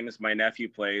what games my nephew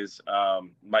plays.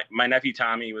 My nephew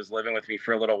Tommy was living with me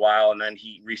for a little while, and then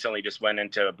he recently just went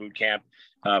into a boot camp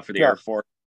for the Air Force,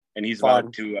 and he's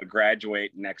about to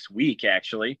graduate next week,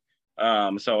 actually.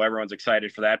 So everyone's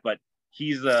excited for that. But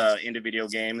he's into video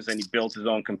games, and he built his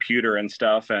own computer and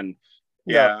stuff. And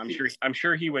I'm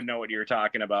sure he would know what you're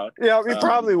talking about. Yeah, he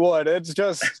probably would. It's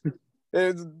just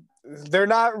they're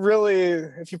not really.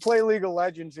 If you play League of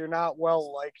Legends, you're not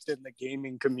well liked in the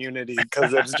gaming community,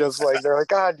 because it's just like they're like,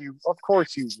 God, of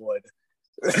course you would.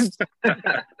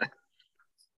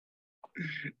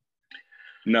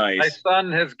 Nice. My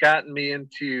son has gotten me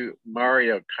into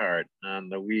Mario Kart on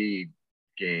the Wii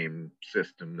game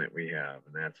system that we have,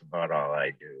 and that's about all I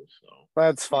do. So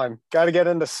that's fun. Got to get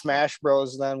into Smash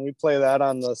Bros. Then we play that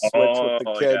on the Switch with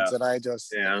the kids, and I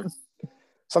just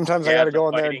sometimes I got to go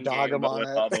in there and dog them on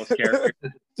it. All those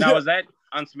characters. Now, is that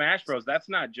on Smash Bros? That's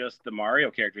not just the Mario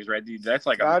characters, right? That's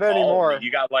like not anymore.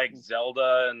 You got like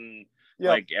Zelda and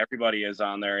like everybody is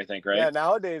on there, I think, right? Yeah,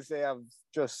 nowadays they have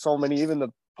just so many. Even the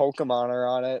Pokemon are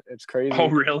on it. It's crazy. Oh,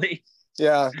 really?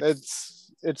 Yeah,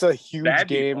 it's a huge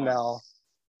game now.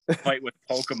 Fight with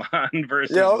Pokemon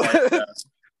versus like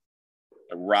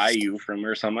Ryu from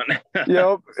or something.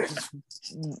 Yep.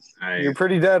 You're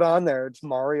pretty dead on there. It's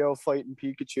Mario fighting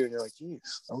Pikachu, and you're like,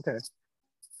 geez, okay.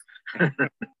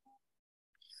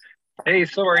 Hey,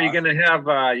 so are you gonna have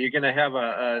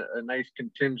a nice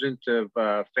contingent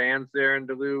of fans there in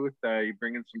Duluth? You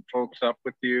bringing some folks up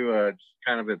with you, just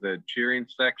kind of as a cheering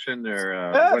section,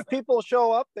 or if people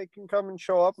show up, they can come and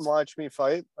show up and watch me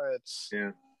fight. It's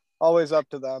always up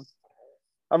to them.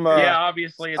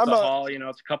 Obviously it's a haul, it's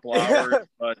a couple hours,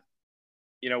 but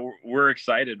we're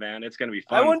excited, man. It's gonna be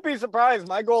fun. I wouldn't be surprised.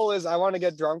 My goal is I want to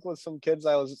get drunk with some kids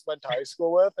I went to high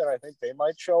school with, and I think they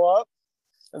might show up,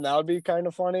 and that would be kind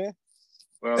of funny.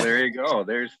 Well, there you go.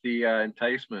 There's the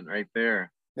enticement right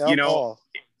there. Yep.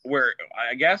 Where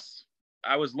I guess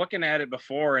I was looking at it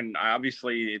before, and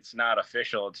obviously it's not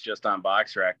official. It's just on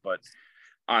BoxRec, but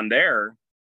on there,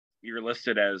 you're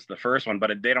listed as the first one,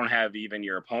 but they don't have even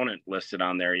your opponent listed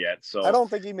on there yet. So I don't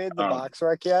think he made the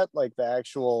BoxRec yet, like the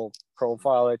actual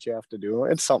profile that you have to do.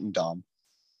 It's something dumb.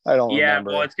 I don't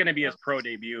remember. Well, it's going to be his pro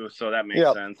debut, so that makes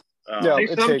sense. They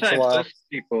sometimes list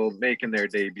people making their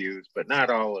debuts, but not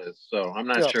always. So I'm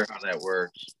not sure how that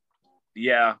works.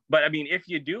 Yeah, but I mean, if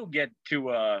you do get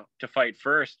to fight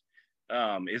first,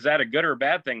 is that a good or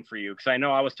bad thing for you? Because I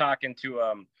know I was talking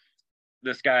to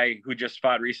this guy who just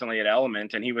fought recently at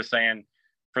Element, and he was saying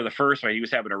for the first fight he was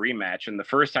having a rematch, and the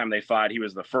first time they fought, he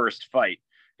was the first fight,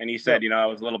 and he said, it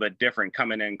was a little bit different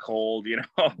coming in cold,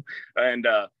 and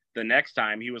the next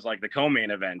time he was like the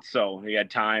co-main event, so he had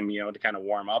time, to kind of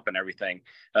warm up and everything.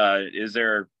 Is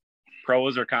there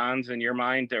pros or cons in your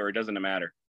mind, or doesn't it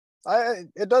matter?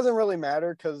 It doesn't really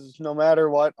matter, because no matter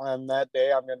what, on that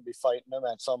day I'm going to be fighting him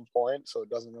at some point, so it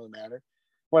doesn't really matter.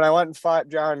 when I went and fought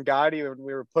John Gotti, when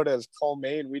we were put as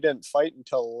co-main, we didn't fight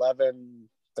until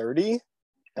 11:30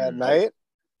 at night.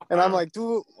 And I'm like,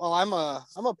 dude, well, I'm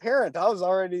a parent. I was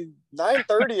already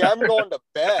 9:30. I'm going to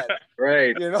bed.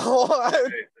 Right. You know,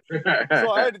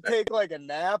 so I had to take like a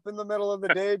nap in the middle of the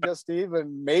day just to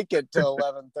even make it to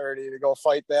 11:30 to go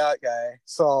fight that guy.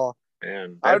 So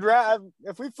Man, I'd rather,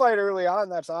 if we fight early on,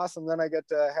 that's awesome. Then I get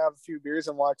to have a few beers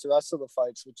and watch the rest of the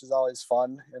fights, which is always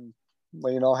fun. And,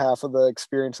 you know, half of the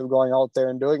experience of going out there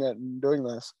and doing it and doing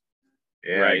this.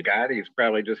 yeah, Right. Gotti's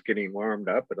probably just getting warmed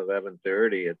up at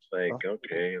 11:30. It's like,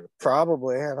 okay.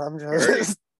 Probably. And I'm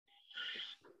just.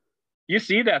 You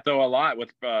see that though a lot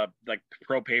with like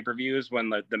pro pay-per-views when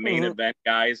the main event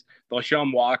guys, they'll show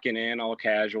them walking in all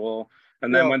casual.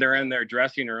 And then when they're in their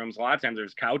dressing rooms, a lot of times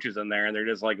there's couches in there and they're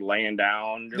just like laying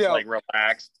down, just like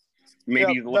relaxed,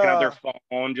 maybe looking at their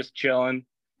phone, just chilling.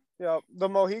 Yeah, the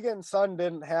Mohegan Sun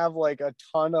didn't have like a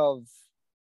ton of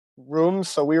rooms,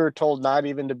 so we were told not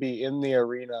even to be in the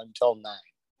arena until 9.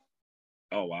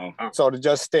 Oh wow! So to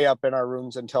just stay up in our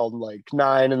rooms until like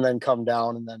 9 and then come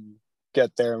down and then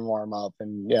get there and warm up.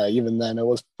 And yeah, even then it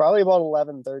was probably about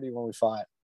 11:30 when we fought.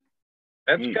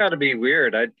 That's got to be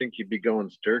weird. I'd think you'd be going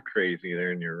stir crazy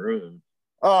there in your room.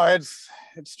 Oh, it's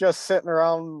just sitting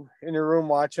around in your room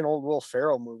watching old Will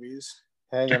Ferrell movies,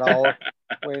 hanging out,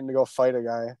 waiting to go fight a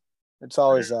guy. It's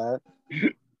always that.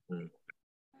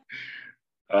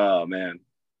 Oh man,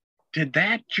 did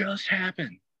that just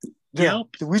happen? Yeah. Yep.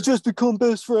 Did we just become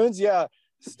best friends? Yeah.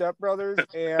 Step Brothers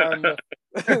and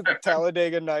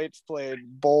Talladega Nights played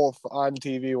both on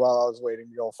TV while I was waiting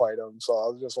to go fight them. So I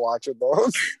was just watching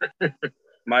those.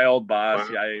 My old boss,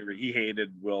 he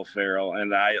hated Will Ferrell,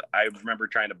 and I remember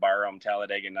trying to borrow him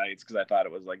Talladega Nights because I thought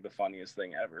it was like the funniest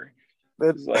thing ever.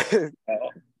 It's like, it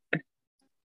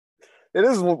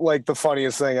is like the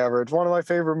funniest thing ever. It's one of my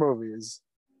favorite movies.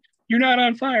 You're not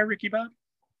on fire, Ricky Bob.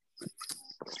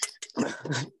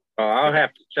 Oh, I'll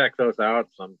have to check those out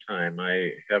sometime.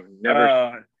 I have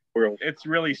never. It's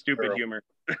really stupid humor.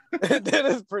 It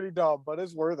is pretty dumb, but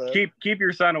it's worth it. Keep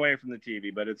your son away from the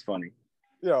TV, but it's funny.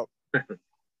 Yeah.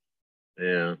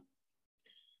 Yeah.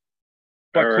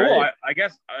 But all cool. Right. I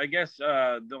guess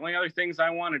the only other things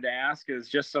I wanted to ask is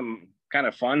just some kind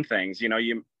of fun things. You know,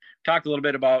 you talked a little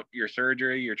bit about your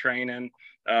surgery, your training.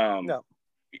 Now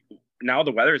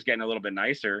the weather is getting a little bit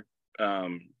nicer.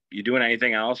 You doing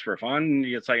anything else for fun?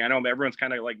 It's like, I know everyone's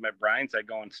kind of like Brian said,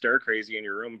 going stir crazy in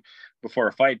your room before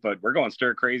a fight, but we're going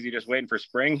stir crazy just waiting for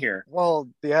spring here. Well,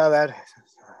 yeah,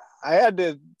 I had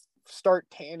to start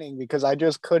tanning because I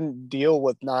just couldn't deal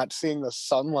with not seeing the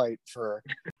sunlight for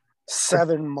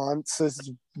 7 months.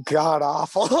 It's god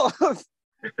awful.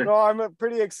 No, I'm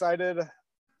pretty excited.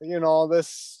 You know,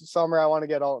 this summer I want to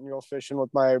get out and go fishing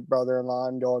with my brother-in-law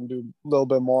and go and do a little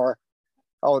bit more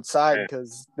outside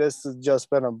because this has just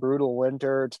been a brutal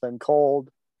winter. It's been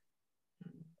cold.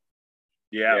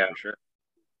 Yeah, for sure.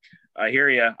 I hear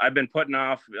you. I've been putting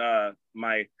off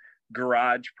my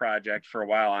garage project for a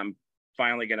while. I'm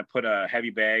finally going to put a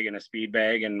heavy bag and a speed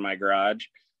bag in my garage.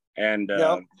 And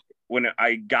when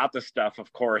I got the stuff,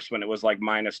 of course, when it was like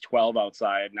 -12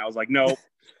 outside, and I was like, nope,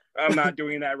 I'm not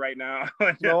doing that right now.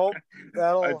 Nope.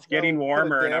 It's getting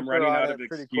warmer and I'm running out of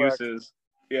excuses.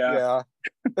 Yeah.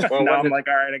 Well, now I'm like,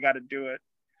 all right, I got to do it.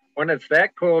 When it's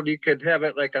that cold, you could have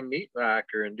it like a meat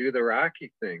rocker and do the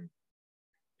Rocky thing.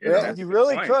 Yeah, you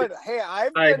really could. Hey,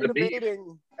 I've been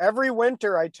debating every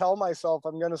winter. I tell myself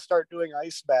I'm going to start doing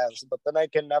ice baths, but then I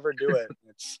can never do it.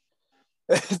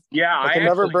 I can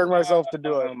never bring myself to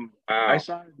do it. I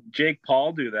saw Jake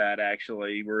Paul do that.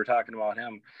 Actually, we were talking about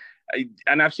him,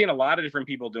 and I've seen a lot of different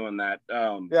people doing that.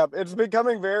 Yeah, it's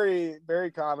becoming very,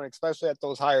 very common, especially at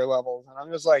those higher levels. And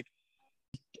I'm just like,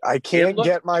 I can't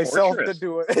get myself to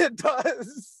do it. It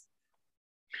does.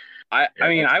 I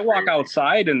mean, I walk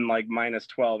outside in like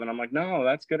 -12 and I'm like, no,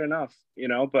 that's good enough, you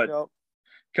know, but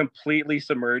completely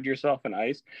submerge yourself in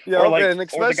ice. Yeah, and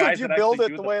especially if you build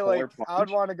it the way, like, I'd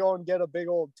want to go and get a big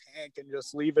old tank and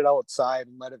just leave it outside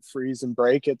and let it freeze and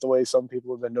break it the way some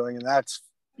people have been doing. And that's.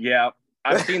 Yeah,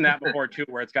 I've seen that before too,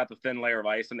 where it's got the thin layer of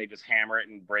ice and they just hammer it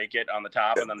and break it on the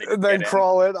top and then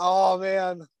crawl it. Oh,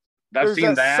 man. I've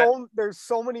seen that. There's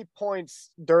so many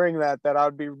points during that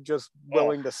I'd be just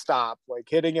willing to stop, like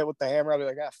hitting it with the hammer. I'd be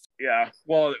like, Yeah.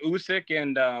 Well, Usyk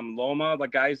and Loma, the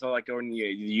guys that like going to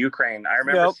Ukraine, I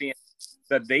remember seeing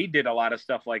that they did a lot of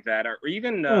stuff like that, or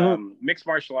even mixed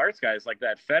martial arts guys like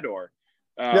that, Fedor.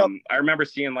 I remember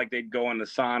seeing like they'd go in the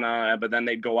sauna, but then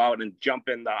they'd go out and jump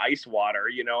in the ice water,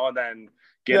 you know, and then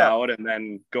get out and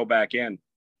then go back in.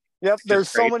 Yep, there's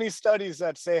so many studies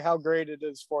that say how great it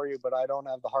is for you, but I don't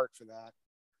have the heart for that.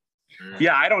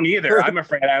 Yeah, I don't either. I'm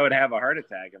afraid I would have a heart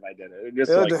attack if I did it.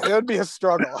 It would be a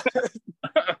struggle.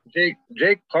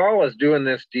 Jake Paul was doing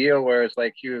this deal where it's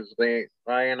like he was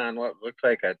lying on what looked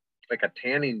like a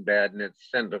tanning bed, and it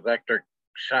sent electric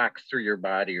shocks through your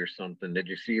body or something. Did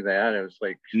you see that? It was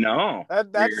like no.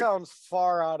 That sounds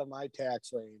far out of my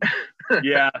tax range.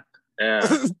 Yeah. Yeah.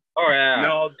 Oh yeah.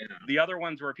 No, the other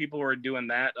ones where people were doing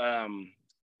that,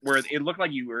 where it looked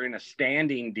like you were in a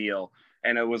standing deal,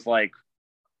 and it was like,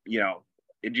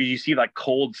 did you see like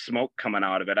cold smoke coming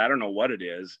out of it? I don't know what it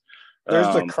is.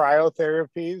 There's the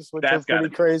cryotherapies, which are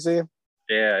pretty crazy.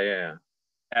 Yeah.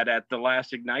 At the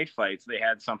last Ignite fights, they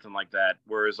had something like that,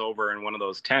 whereas over in one of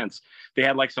those tents, they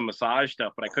had like some massage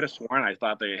stuff, but I could have sworn I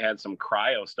thought they had some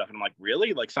cryo stuff. And I'm like,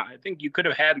 really? Like, I think you could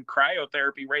have had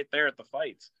cryotherapy right there at the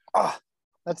fights. Oh,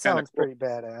 that sounds pretty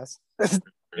badass.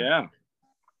 Yeah.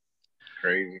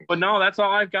 Crazy. But no, that's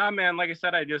all I've got, man. Like I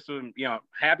said, I just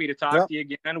happy to talk to you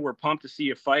again. We're pumped to see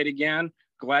you fight again.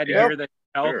 Glad to hear that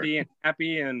you're healthy and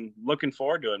happy, and looking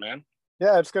forward to it, man.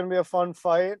 Yeah, it's going to be a fun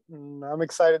fight, and I'm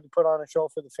excited to put on a show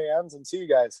for the fans and see you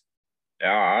guys.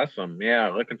 Yeah, awesome. Yeah,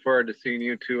 looking forward to seeing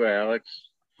you too, Alex.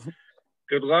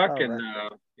 Good luck, and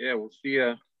we'll see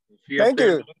you. Thank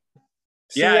you.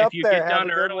 Yeah, if you get done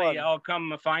early, I'll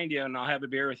come find you, and I'll have a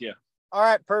beer with you. All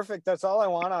right, perfect. That's all I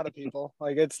want out of people.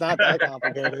 Like, it's not that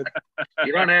complicated.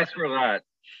 You don't ask for a lot.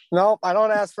 No, I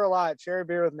don't ask for a lot. Share a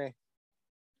beer with me.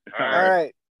 All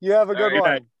right. You have a good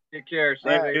one. Take care.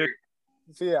 Right.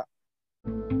 See ya.